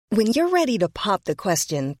When you're ready to pop the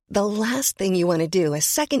question, the last thing you want to do is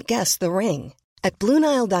second-guess the ring. At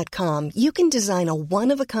BlueNile.com, you can design a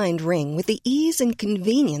one-of-a-kind ring with the ease and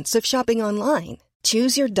convenience of shopping online.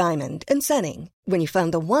 Choose your diamond and setting. When you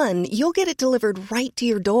find the one, you'll get it delivered right to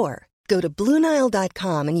your door. Go to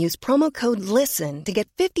BlueNile.com and use promo code LISTEN to get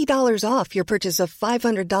 $50 off your purchase of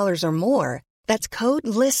 $500 or more. That's code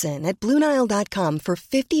LISTEN at BlueNile.com for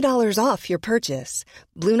 $50 off your purchase.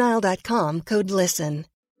 BlueNile.com, code LISTEN.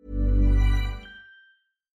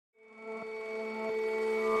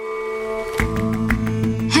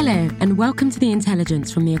 Hello, and welcome to The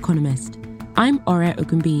Intelligence from The Economist. I'm Ore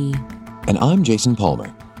Ogunbiyi. And I'm Jason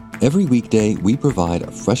Palmer. Every weekday, we provide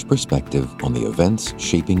a fresh perspective on the events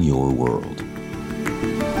shaping your world.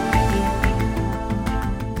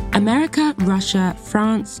 America, Russia,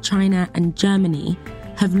 France, China, and Germany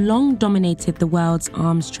have long dominated the world's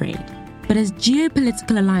arms trade. But as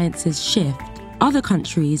geopolitical alliances shift, other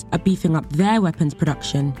countries are beefing up their weapons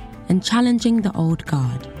production and challenging the old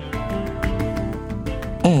guard.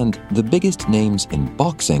 And the biggest names in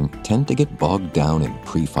boxing tend to get bogged down in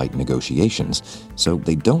pre-fight negotiations, so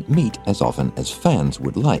they don't meet as often as fans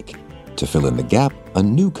would like. To fill in the gap, a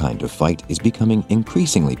new kind of fight is becoming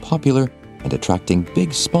increasingly popular and attracting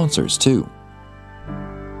big sponsors too.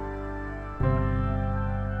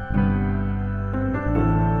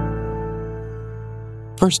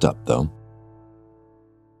 First up, though,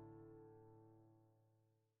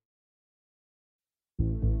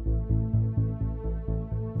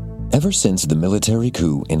 ever since the military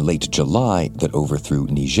coup in late July that overthrew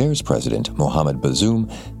Niger's president, Mohamed Bazoum,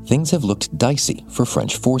 things have looked dicey for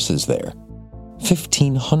French forces there.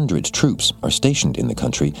 1,500 troops are stationed in the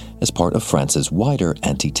country as part of France's wider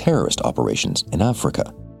anti-terrorist operations in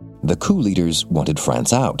Africa. The coup leaders wanted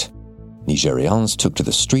France out. Nigerians took to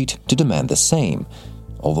the street to demand the same.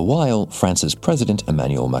 All the while, France's President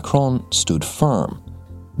Emmanuel Macron stood firm.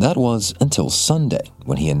 That was until Sunday,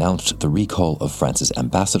 when he announced the recall of France's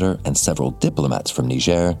ambassador and several diplomats from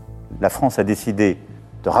Niger. La France a décidé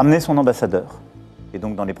de ramener son ambassadeur.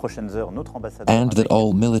 And that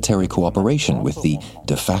all military cooperation with the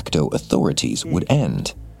de facto authorities would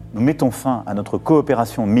end. Nous mettons fin à notre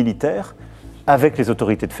coopération militaire avec les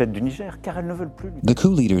autorités de fait du Niger, car elles ne veulent plus. The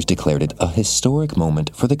coup leaders declared it a historic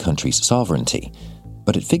moment for the country's sovereignty.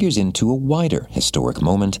 But it figures into a wider historic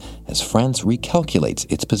moment as France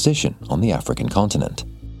recalculates its position on the African continent.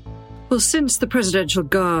 Well, since the Presidential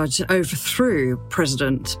Guard overthrew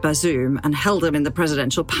President Bazoum and held him in the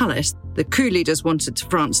presidential palace, the coup leaders wanted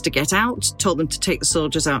France to get out, told them to take the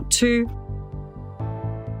soldiers out too.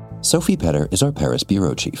 Sophie Petter is our Paris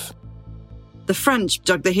bureau chief. The French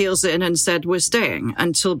dug their heels in and said, we're staying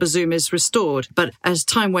until Bazoum is restored. But as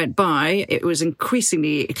time went by, it was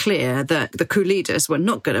increasingly clear that the coup leaders were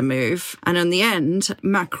not going to move. And in the end,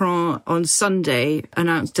 Macron on Sunday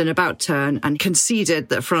announced an about-turn and conceded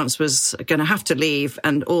that France was going to have to leave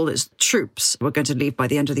and all its troops were going to leave by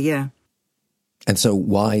the end of the year. And so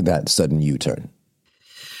why that sudden U-turn?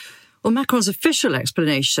 Well, Macron's official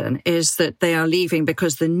explanation is that they are leaving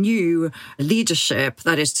because the new leadership,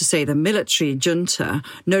 that is to say the military junta,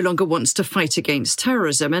 no longer wants to fight against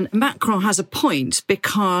terrorism. And Macron has a point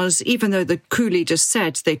because even though the coup leaders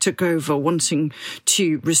said they took over wanting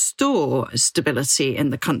to restore stability in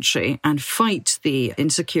the country and fight the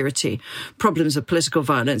insecurity, problems of political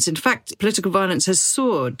violence, in fact, political violence has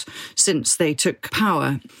soared since they took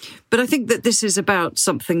power. But I think that this is about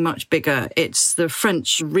something much bigger. It's the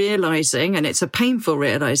French realizing, and it's a painful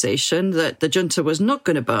realization, that the junta was not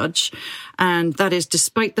going to budge. And that is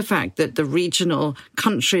despite the fact that the regional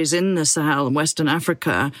countries in the Sahel and Western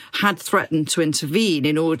Africa had threatened to intervene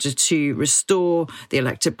in order to restore the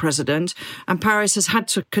elected president. And Paris has had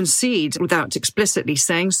to concede, without explicitly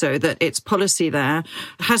saying so, that its policy there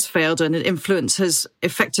has failed and influence has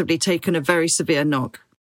effectively taken a very severe knock.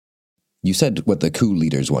 You said what the coup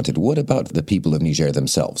leaders wanted. What about the people of Niger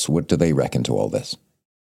themselves? What do they reckon to all this?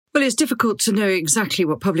 Well, it's difficult to know exactly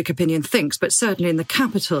what public opinion thinks, but certainly in the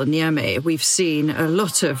capital, Niamey, we've seen a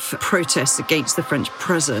lot of protests against the French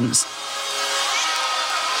presence,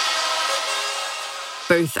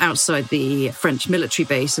 both outside the French military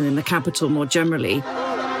base and in the capital more generally.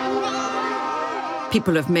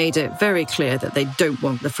 People have made it very clear that they don't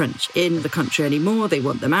want the French in the country anymore. They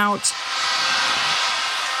want them out.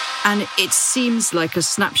 And it seems like a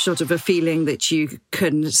snapshot of a feeling that you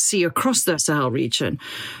can see across the Sahel region,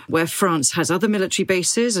 where France has other military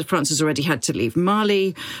bases. France has already had to leave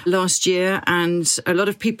Mali last year. And a lot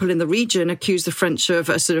of people in the region accuse the French of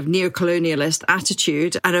a sort of neo-colonialist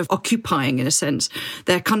attitude and of occupying, in a sense,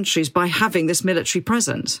 their countries by having this military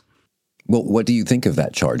presence. Well, what do you think of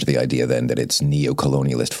that charge, the idea then that it's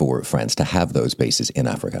neo-colonialist for France to have those bases in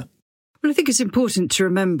Africa? Well, I think it's important to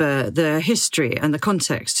remember the history and the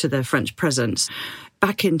context to the French presence.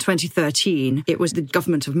 Back in 2013, it was the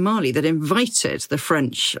government of Mali that invited the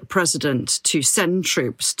French president to send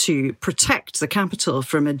troops to protect the capital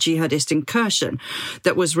from a jihadist incursion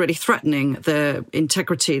that was really threatening the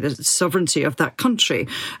integrity, the sovereignty of that country.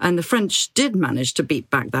 And the French did manage to beat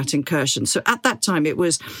back that incursion. So at that time, it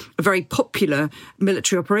was a very popular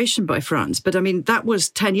military operation by France. But I mean, that was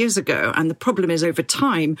 10 years ago. And the problem is over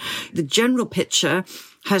time, the general picture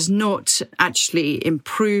has not actually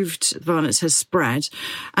improved. Violence has spread.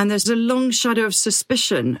 And there's a long shadow of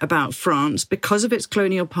suspicion about France because of its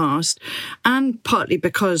colonial past and partly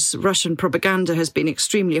because Russian propaganda has been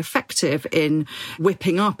extremely effective in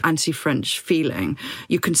whipping up anti-French feeling.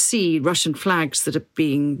 You can see Russian flags that are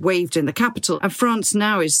being waved in the capital, and France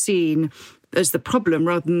now is seen as the problem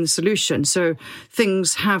rather than the solution. So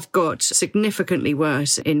things have got significantly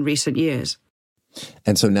worse in recent years.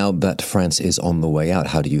 And so now that France is on the way out,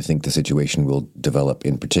 how do you think the situation will develop,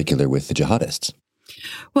 in particular with the jihadists?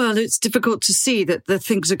 Well, it's difficult to see that the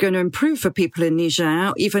things are going to improve for people in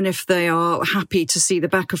Niger, even if they are happy to see the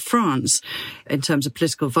back of France. In terms of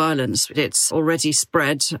political violence, it's already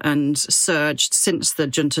spread and surged since the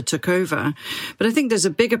junta took over. But I think there's a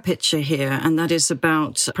bigger picture here, and that is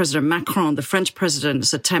about President Macron, the French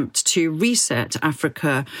president's attempt to reset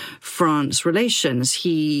Africa-France relations.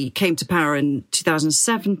 He came to power in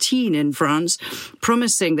 2017 in France,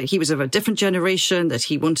 promising that he was of a different generation, that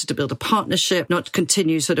he wanted to build a partnership, not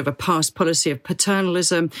continue sort of a past policy of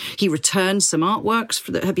paternalism. He returned some artworks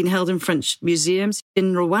that had been held in French museums.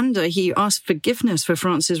 In Rwanda, he asked forgiveness for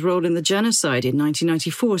France's role in the genocide in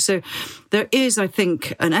 1994. So there is, I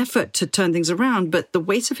think, an effort to turn things around, but the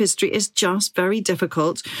weight of history is just very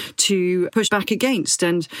difficult to push back against.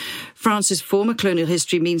 And France's former colonial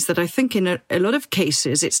history means that I think in a lot of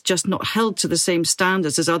cases, it's just not held to the same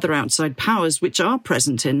standards as other outside powers which are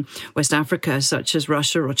present in West Africa, such as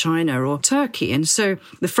Russia or China or Turkey. And so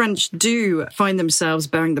the French do find themselves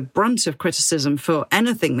bearing the brunt of criticism for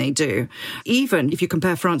anything they do, even if you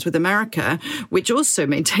compare France with America, which also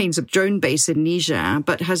maintains a drone base in Niger,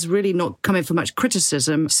 but has really not come in for much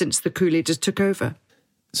criticism since the coup leaders took over.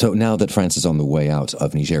 So now that France is on the way out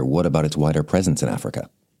of Niger, what about its wider presence in Africa?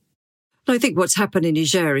 I think what's happened in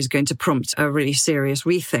Niger is going to prompt a really serious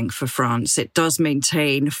rethink for France. It does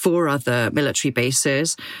maintain 4 other military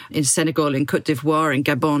bases in Senegal, in Côte d'Ivoire, in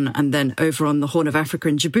Gabon, and then over on the Horn of Africa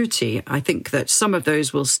in Djibouti. I think that some of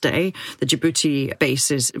those will stay. The Djibouti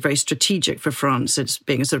base is very strategic for France. It's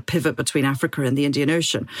being a sort of pivot between Africa and the Indian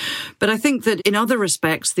Ocean. But I think that in other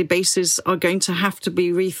respects, the bases are going to have to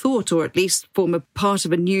be rethought, or at least form a part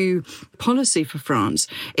of a new policy for France.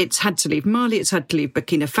 It's had to leave Mali, it's had to leave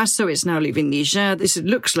Burkina Faso, it's now leaving Niger. This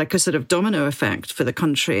looks like a sort of domino effect for the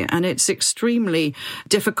country, and it's extremely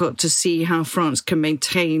difficult to see how France can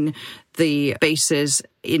maintain the bases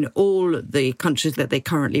in all the countries that they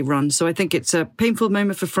currently run. So I think it's a painful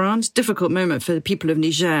moment for France, difficult moment for the people of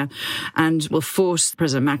Niger, and will force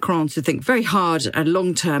President Macron to think very hard and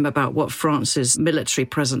long-term about what France's military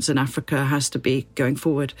presence in Africa has to be going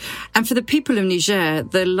forward. And for the people of Niger,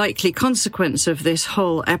 the likely consequence of this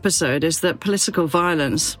whole episode is that political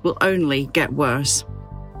violence will only get worse.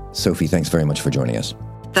 Sophie, thanks very much for joining us.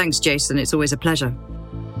 Thanks, Jason. It's always a pleasure.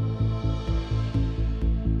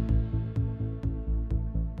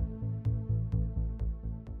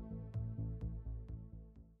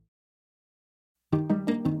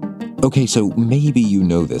 Okay, so maybe you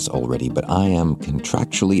know this already, but I am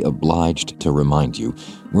contractually obliged to remind you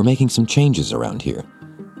we're making some changes around here.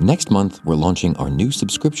 Next month, we're launching our new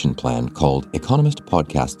subscription plan called Economist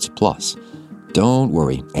Podcasts Plus. Don't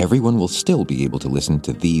worry, everyone will still be able to listen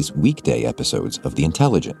to these weekday episodes of The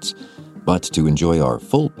Intelligence. But to enjoy our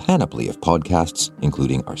full panoply of podcasts,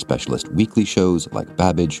 including our specialist weekly shows like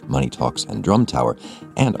Babbage, Money Talks, and Drum Tower,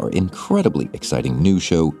 and our incredibly exciting new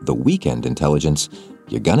show, The Weekend Intelligence,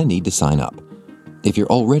 you're gonna need to sign up. If you're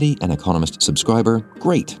already an Economist subscriber,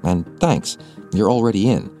 great, and thanks. You're already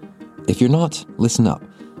in. If you're not, listen up.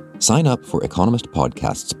 Sign up for Economist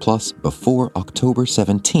Podcasts Plus before October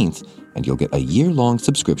 17th, and you'll get a year-long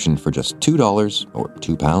subscription for just $2 or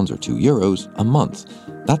 £2 or €2 a month.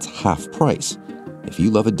 That's half price. If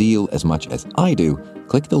you love a deal as much as I do,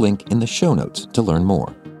 click the link in the show notes to learn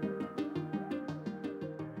more.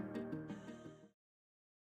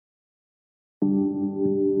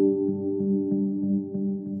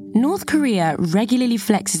 North Korea regularly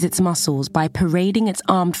flexes its muscles by parading its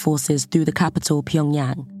armed forces through the capital,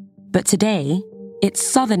 Pyongyang. But today, its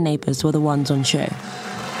southern neighbors were the ones on show.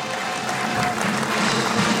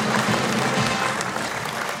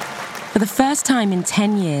 For the first time in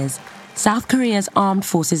 10 years, South Korea's Armed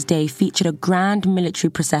Forces Day featured a grand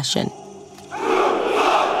military procession.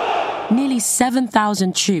 Nearly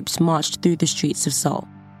 7,000 troops marched through the streets of Seoul,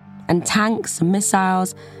 and tanks,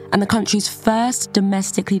 missiles, and the country's first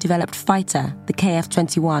domestically developed fighter, the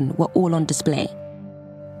KF-21, were all on display.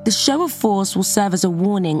 The show of force will serve as a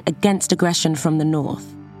warning against aggression from the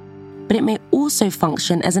north, but it may also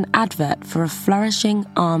function as an advert for a flourishing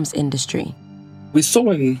arms industry. We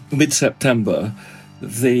saw in mid-September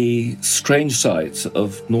the strange sight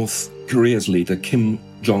of North Korea's leader, Kim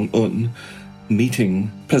Jong-un,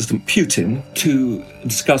 meeting President Putin to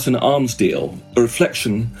discuss an arms deal, a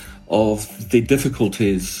reflection of the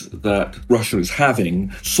difficulties that Russia is having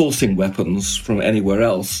sourcing weapons from anywhere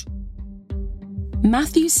else.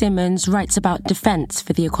 Matthew Simmons writes about defence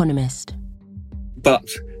for The Economist. But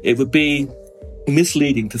it would be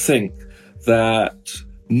misleading to think that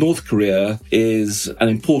North Korea is an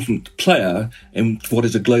important player in what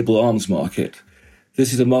is a global arms market.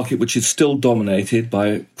 This is a market which is still dominated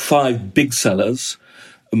by 5 big sellers: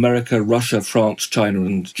 America, Russia, France, China,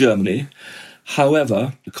 and Germany.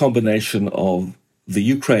 However, the combination of the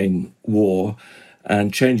Ukraine war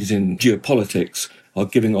and changes in geopolitics are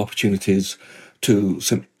giving opportunities to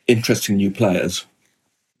some interesting new players: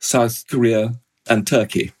 South Korea and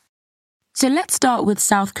Turkey. So let's start with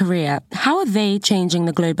South Korea. How are they changing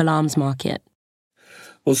the global arms market?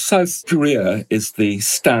 Well, South Korea is the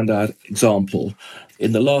standout example.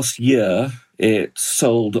 In the last year, it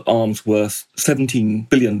sold arms worth $17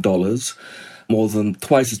 billion, more than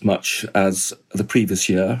twice as much as the previous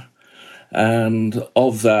year. And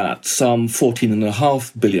of that, some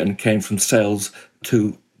 $14.5 billion came from sales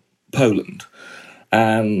to Poland.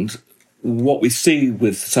 And what we see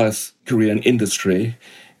with South Korean industry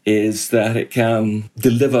is that it can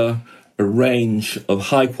deliver a range of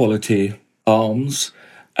high-quality arms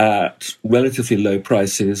at relatively low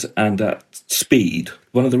prices and at speed.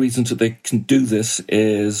 One of the reasons that they can do this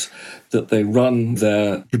is that they run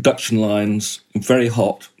their production lines very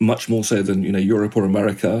hot, much more so than Europe or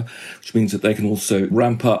America, which means that they can also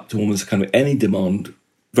ramp up to almost kind of any demand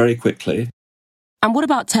very quickly. And what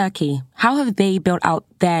about Turkey? How have they built out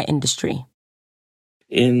their industry?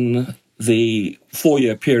 In the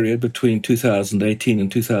 4-year period between 2018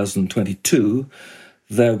 and 2022,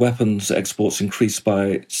 their weapons exports increased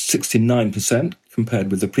by 69%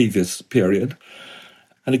 compared with the previous period.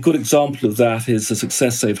 And a good example of that is the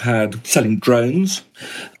success they've had selling drones.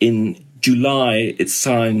 In July, it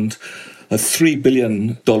signed a $3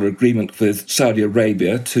 billion agreement with Saudi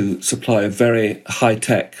Arabia to supply a very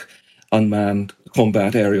high-tech unmanned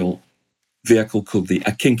combat aerial vehicle called the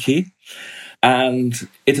Akinki. And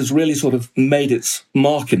it has really sort of made its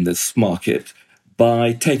mark in this market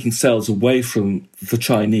by taking sales away from the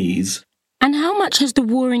Chinese. And how much has the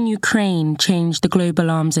war in Ukraine changed the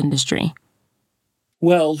global arms industry?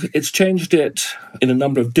 Well, it's changed it in a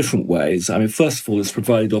number of different ways. I mean, first of all, it's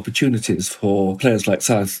provided opportunities for players like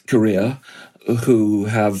South Korea, who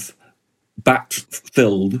have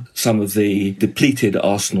backfilled some of the depleted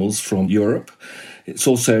arsenals from Europe. It's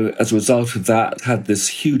also, as a result of that, had this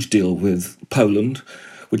huge deal with Poland,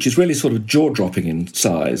 which is really sort of jaw-dropping in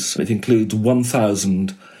size. It includes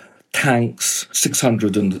 1,000 tanks,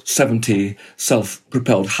 670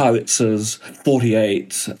 self-propelled howitzers,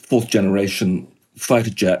 48 fourth-generation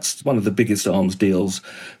fighter jets, one of the biggest arms deals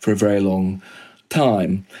for a very long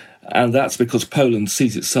time. And that's because Poland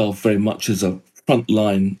sees itself very much as a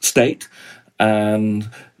frontline state, and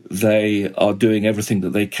they are doing everything that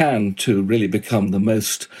they can to really become the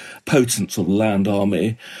most potent sort of land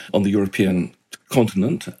army on the European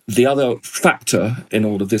continent. The other factor in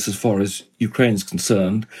all of this, as far as Ukraine is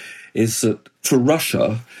concerned, is that for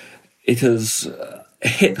Russia, it has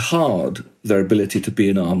hit hard their ability to be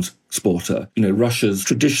an arms exporter. Russia's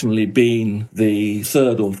traditionally been the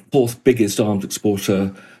 3rd or 4th biggest arms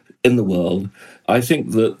exporter in the world. I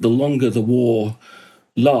think that the longer the war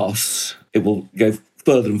lasts, it will go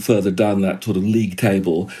further and further down that sort of league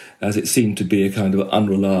table, as it seemed to be a kind of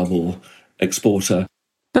unreliable exporter.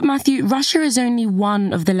 But Matthew, Russia is only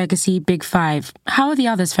one of the legacy Big Five. How are the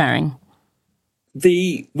others faring?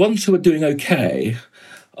 The ones who are doing okay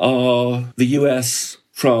are the US,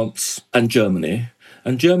 France, and Germany.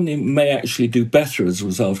 And Germany may actually do better as a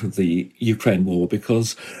result of the Ukraine war,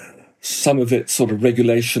 because some of its sort of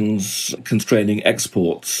regulations constraining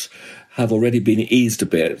exports have already been eased a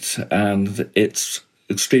bit, and its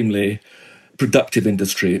extremely productive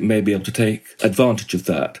industry may be able to take advantage of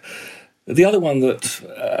that. The other one that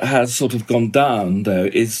has sort of gone down, though,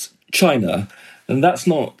 is China, and that's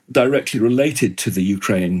not directly related to the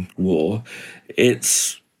Ukraine war.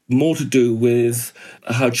 It's more to do with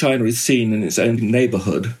how China is seen in its own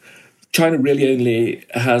neighbourhood. China really only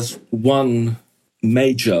has one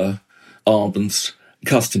major arms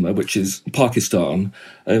customer, which is Pakistan.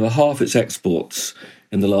 Over half its exports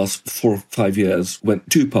in the last 4 or 5 years went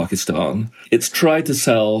to Pakistan. It's tried to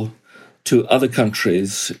sell to other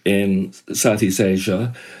countries in Southeast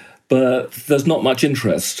Asia, but there's not much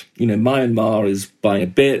interest. Myanmar is buying a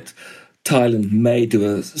bit. Thailand may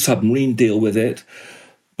do a submarine deal with it.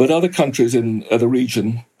 But other countries in the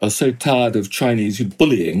region are so tired of Chinese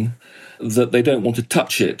bullying that they don't want to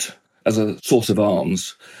touch it as a source of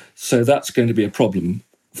arms. So that's going to be a problem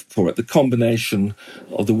for it. The combination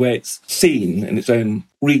of the way it's seen in its own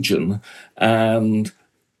region and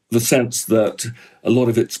the sense that a lot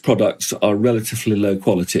of its products are relatively low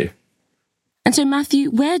quality. And so,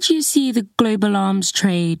 Matthew, where do you see the global arms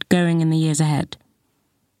trade going in the years ahead?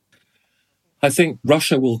 I think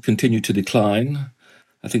Russia will continue to decline.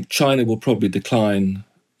 I think China will probably decline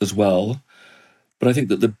as well. But I think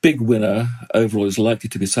that the big winner overall is likely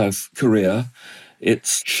to be South Korea.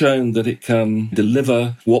 It's shown that it can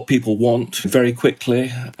deliver what people want very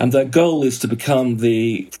quickly. And their goal is to become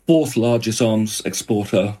the 4th largest arms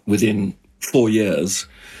exporter within 4 years.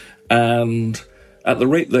 And at the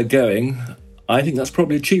rate they're going, I think that's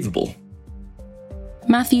probably achievable.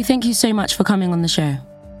 Matthew, thank you so much for coming on the show.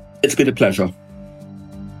 It's been a pleasure.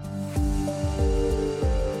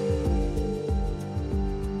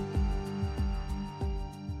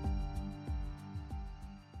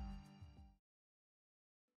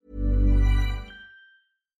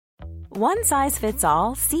 One size fits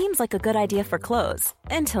all seems like a good idea for clothes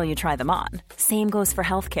until you try them on. Same goes for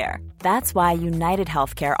healthcare. That's why United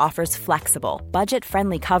Healthcare offers flexible,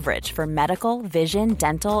 budget-friendly coverage for medical, vision,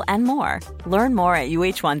 dental, and more. Learn more at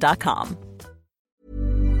uh1.com.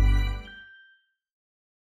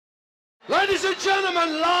 Ladies and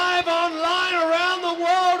gentlemen, live online around the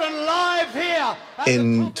world and live here.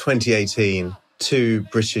 In 2018, 2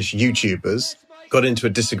 British YouTubers got into a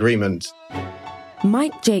disagreement.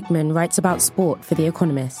 Mike Jakeman writes about sport for The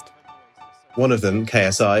Economist. One of them,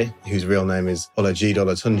 KSI, whose real name is Olajide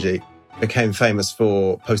Olatunji, became famous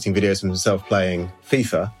for posting videos of himself playing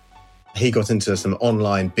FIFA. He got into some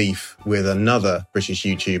online beef with another British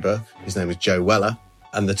YouTuber, his name is Joe Weller,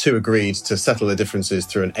 and the two agreed to settle their differences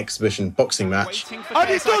through an exhibition boxing match. And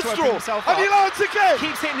he does draw, and he lands again,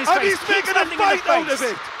 and he's making a fight out of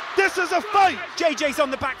it. This is a fight. JJ's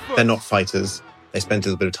on the back foot. They're not fighters. They spent a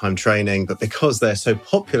little bit of time training, but because they're so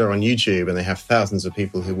popular on YouTube and they have thousands of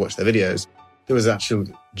people who watch their videos, there was actual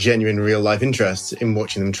genuine real-life interest in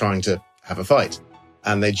watching them trying to have a fight.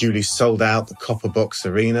 And they duly sold out the Copper Box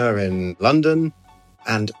Arena in London.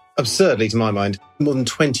 And absurdly, to my mind, more than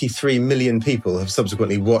 23 million people have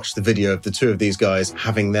subsequently watched the video of the two of these guys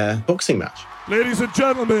having their boxing match. Ladies and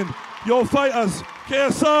gentlemen, your fighters,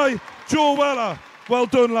 KSI, Joe Weller. Well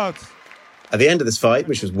done, lads. At the end of this fight,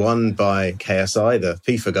 which was won by KSI, the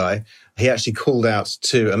FIFA guy, he actually called out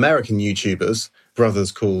 2 American YouTubers,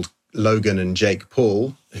 brothers called Logan and Jake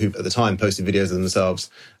Paul, who at the time posted videos of themselves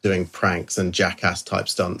doing pranks and jackass-type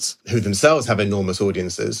stunts, who themselves have enormous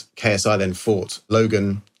audiences. KSI then fought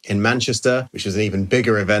Logan in Manchester, which was an even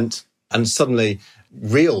bigger event, and suddenly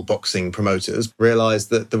real boxing promoters realised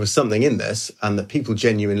that there was something in this and that people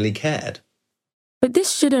genuinely cared. But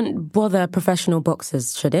this shouldn't bother professional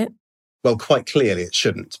boxers, should it? Well, quite clearly it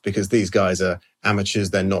shouldn't, because these guys are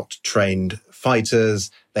amateurs, they're not trained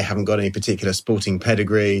fighters, they haven't got any particular sporting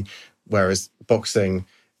pedigree, whereas boxing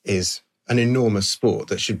is an enormous sport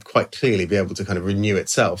that should quite clearly be able to kind of renew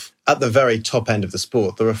itself. At the very top end of the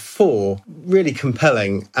sport, there are 4 really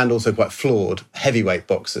compelling and also quite flawed heavyweight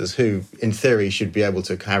boxers who, in theory, should be able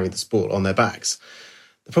to carry the sport on their backs.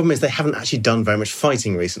 The problem is they haven't actually done very much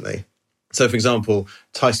fighting recently. So, for example,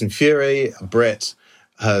 Tyson Fury, a Brit,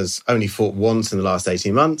 has only fought once in the last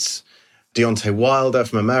 18 months. Deontay Wilder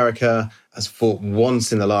from America has fought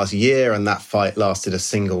once in the last year, and that fight lasted a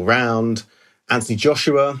single round. Anthony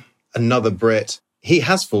Joshua, another Brit, he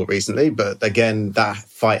has fought recently, but again, that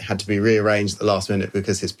fight had to be rearranged at the last minute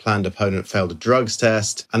because his planned opponent failed a drugs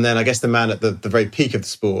test. And then I guess the man at the very peak of the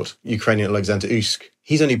sport, Ukrainian Alexander Usyk,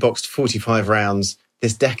 he's only boxed 45 rounds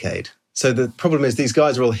this decade. So the problem is these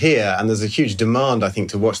guys are all here and there's a huge demand, I think,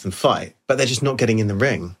 to watch them fight, but they're just not getting in the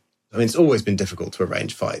ring. I mean, it's always been difficult to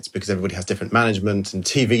arrange fights because everybody has different management and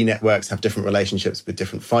TV networks have different relationships with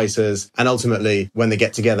different fighters. And ultimately, when they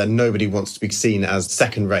get together, nobody wants to be seen as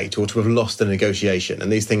second rate or to have lost a negotiation.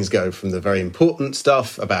 And these things go from the very important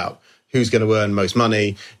stuff about who's going to earn most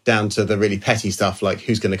money down to the really petty stuff like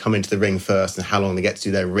who's going to come into the ring first and how long they get to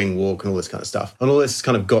do their ring walk and all this kind of stuff. And all this has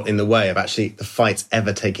kind of got in the way of actually the fights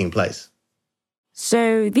ever taking place.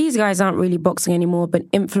 So these guys aren't really boxing anymore, but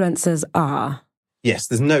influencers are. Yes,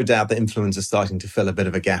 there's no doubt that influencers are starting to fill a bit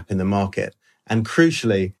of a gap in the market. And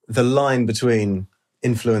crucially, the line between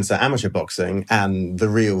influencer amateur boxing and the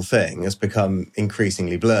real thing has become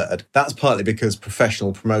increasingly blurred. That's partly because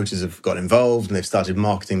professional promoters have got involved and they've started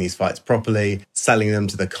marketing these fights properly, selling them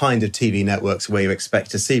to the kind of TV networks where you expect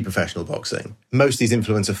to see professional boxing. Most of these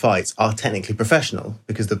influencer fights are technically professional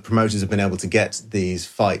because the promoters have been able to get these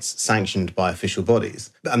fights sanctioned by official bodies.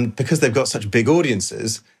 And because they've got such big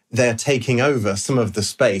audiences, they're taking over some of the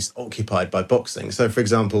space occupied by boxing. So, for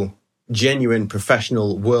example, genuine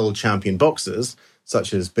professional world champion boxers,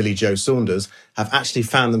 such as Billy Joe Saunders, have actually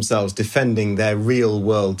found themselves defending their real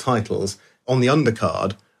world titles on the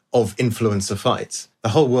undercard of influencer fights. The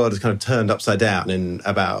whole world has kind of turned upside down in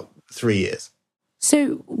about 3 years.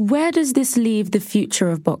 So where does this leave the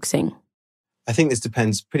future of boxing? I think this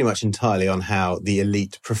depends pretty much entirely on how the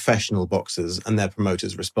elite professional boxers and their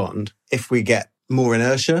promoters respond. If we get more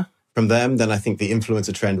inertia from them, then I think the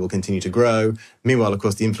influencer trend will continue to grow. Meanwhile, of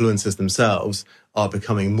course, the influencers themselves are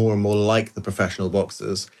becoming more and more like the professional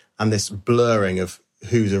boxers, and this blurring of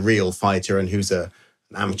who's a real fighter and who's an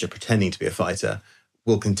amateur pretending to be a fighter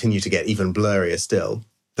will continue to get even blurrier still.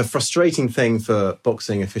 The frustrating thing for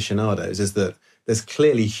boxing aficionados is that there's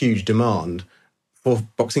clearly huge demand for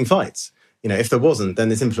boxing fights. You know, if there wasn't, then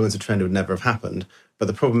this influencer trend would never have happened. But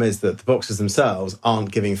the problem is that the boxers themselves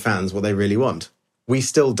aren't giving fans what they really want. We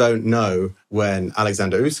still don't know when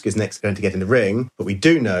Alexander Usyk is next going to get in the ring, but we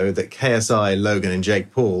do know that KSI, Logan and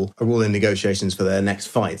Jake Paul are all in negotiations for their next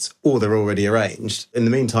fights, or they're already arranged. In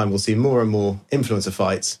the meantime, we'll see more and more influencer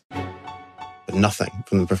fights, but nothing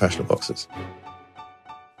from the professional boxers.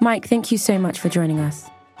 Mike, thank you so much for joining us.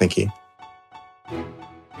 Thank you.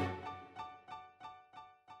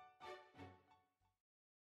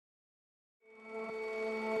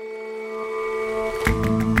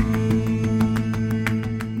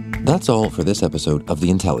 That's all for this episode of The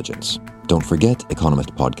Intelligence. Don't forget,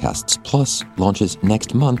 Economist Podcasts Plus launches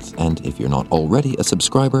next month, and if you're not already a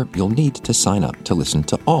subscriber, you'll need to sign up to listen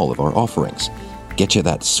to all of our offerings. Get you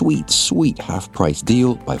that sweet, sweet half-price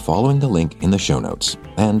deal by following the link in the show notes.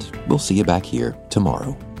 And we'll see you back here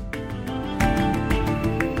tomorrow.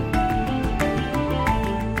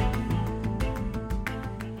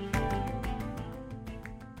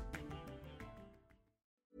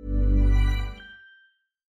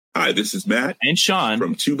 Hi, this is Matt and Sean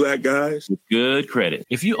from Two Black Guys with Good Credit.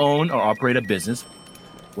 If you own or operate a business,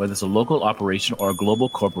 whether it's a local operation or a global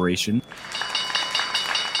corporation,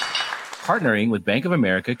 partnering with Bank of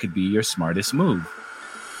America could be your smartest move.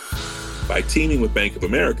 By teaming with Bank of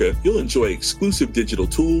America, you'll enjoy exclusive digital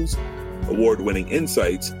tools, award-winning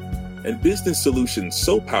insights, and business solutions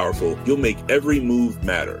so powerful you'll make every move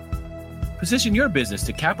matter. Position your business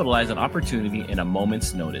to capitalize on opportunity in a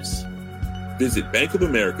moment's notice. Visit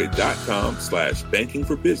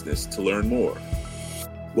bankofamerica.com/bankingforbusiness to learn more.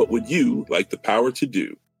 What would you like the power to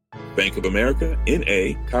do? Bank of America,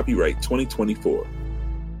 N.A., copyright 2024.